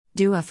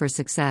Dua for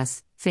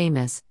success,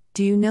 famous.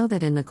 Do you know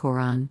that in the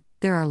Quran,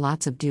 there are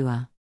lots of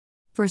dua?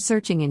 For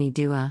searching any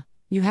dua,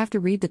 you have to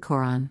read the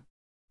Quran.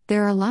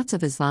 There are lots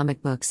of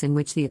Islamic books in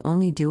which the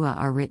only dua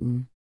are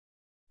written.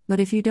 But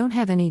if you don't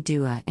have any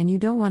dua and you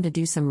don't want to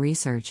do some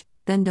research,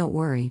 then don't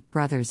worry,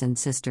 brothers and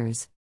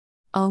sisters.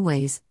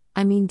 Always,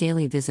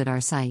 daily visit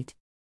our site.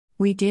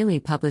 We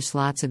daily publish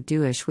lots of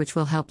duash which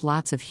will help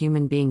lots of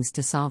human beings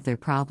to solve their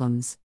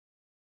problems.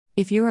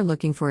 If you are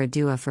looking for a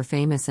dua for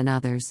famous and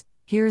others,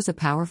 here is a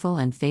powerful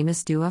and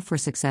famous dua for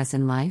success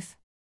in life.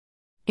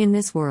 In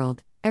this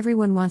world,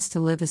 everyone wants to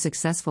live a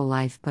successful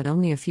life, but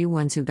only a few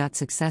ones who got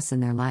success in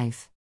their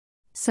life.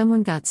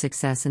 Someone got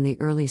success in the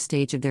early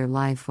stage of their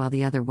life while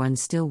the other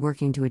one's still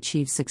working to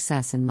achieve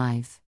success in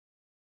life.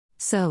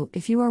 So,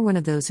 if you are one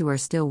of those who are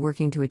still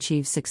working to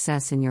achieve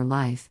success in your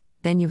life,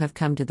 then you have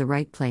come to the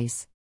right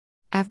place.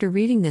 After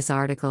reading this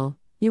article,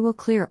 you will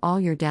clear all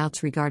your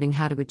doubts regarding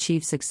how to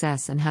achieve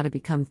success and how to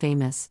become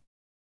famous.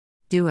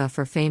 Dua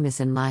for famous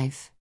in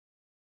life.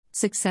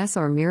 Success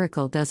or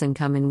miracle doesn't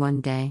come in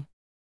one day.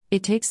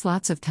 It takes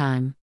lots of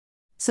time.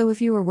 So if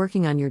you are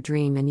working on your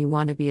dream and you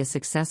want to be a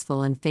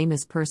successful and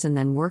famous person,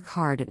 then work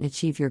hard and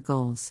achieve your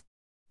goals.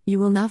 You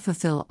will not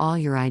fulfill all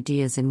your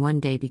ideas in one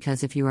day,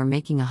 because if you are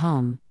making a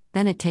home,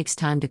 then it takes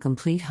time to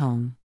complete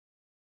home.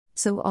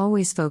 So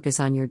always focus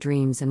on your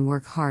dreams and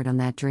work hard on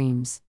that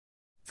dreams.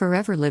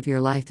 Forever live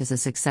your life as a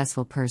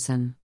successful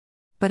person.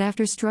 But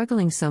after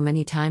struggling so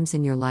many times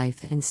in your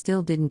life and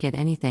still didn't get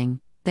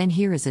anything, then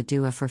here is a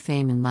dua for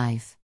fame in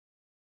life.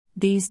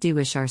 These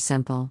duash are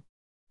simple.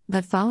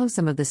 But follow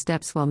some of the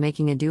steps while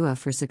making a dua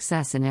for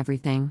success in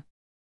everything.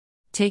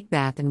 Take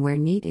bath and wear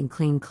neat and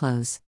clean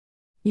clothes.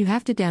 You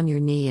have to down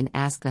your knee and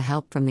ask the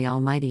help from the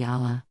Almighty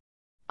Allah.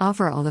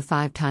 Offer all the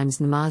 5 times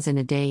namaz in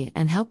a day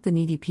and help the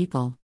needy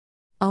people.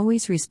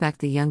 Always respect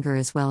the younger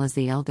as well as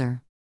the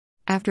elder.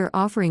 After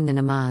offering the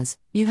namaz,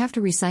 you have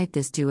to recite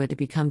this dua to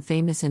become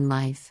famous in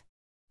life.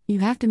 You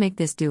have to make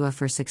this dua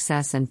for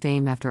success and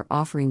fame after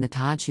offering the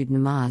tahajjud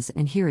namaz,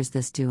 and here is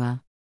this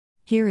dua.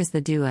 Here is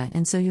the dua,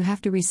 and so you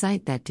have to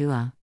recite that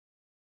dua.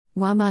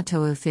 Wa ma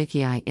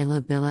tawfiqi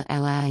illa billah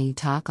alayhi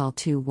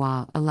tawakkaltu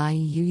wa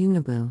alayhi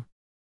yunabu.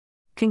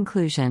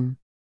 Conclusion.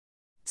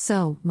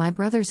 So, my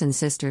brothers and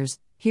sisters,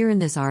 here in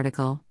this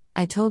article,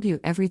 I told you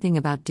everything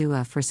about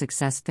dua for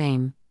success,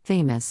 fame,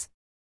 famous.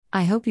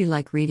 I hope you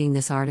like reading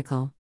this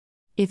article.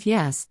 If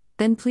yes,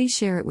 then please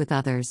share it with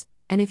others,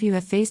 and if you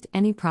have faced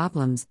any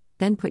problems,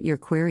 then put your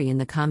query in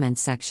the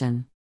comments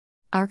section.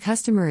 Our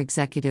customer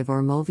executive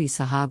or Molvi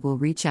Sahab will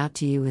reach out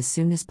to you as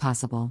soon as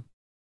possible.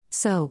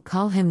 So,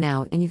 call him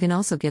now and you can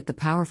also get the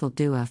powerful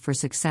dua for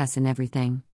success in everything.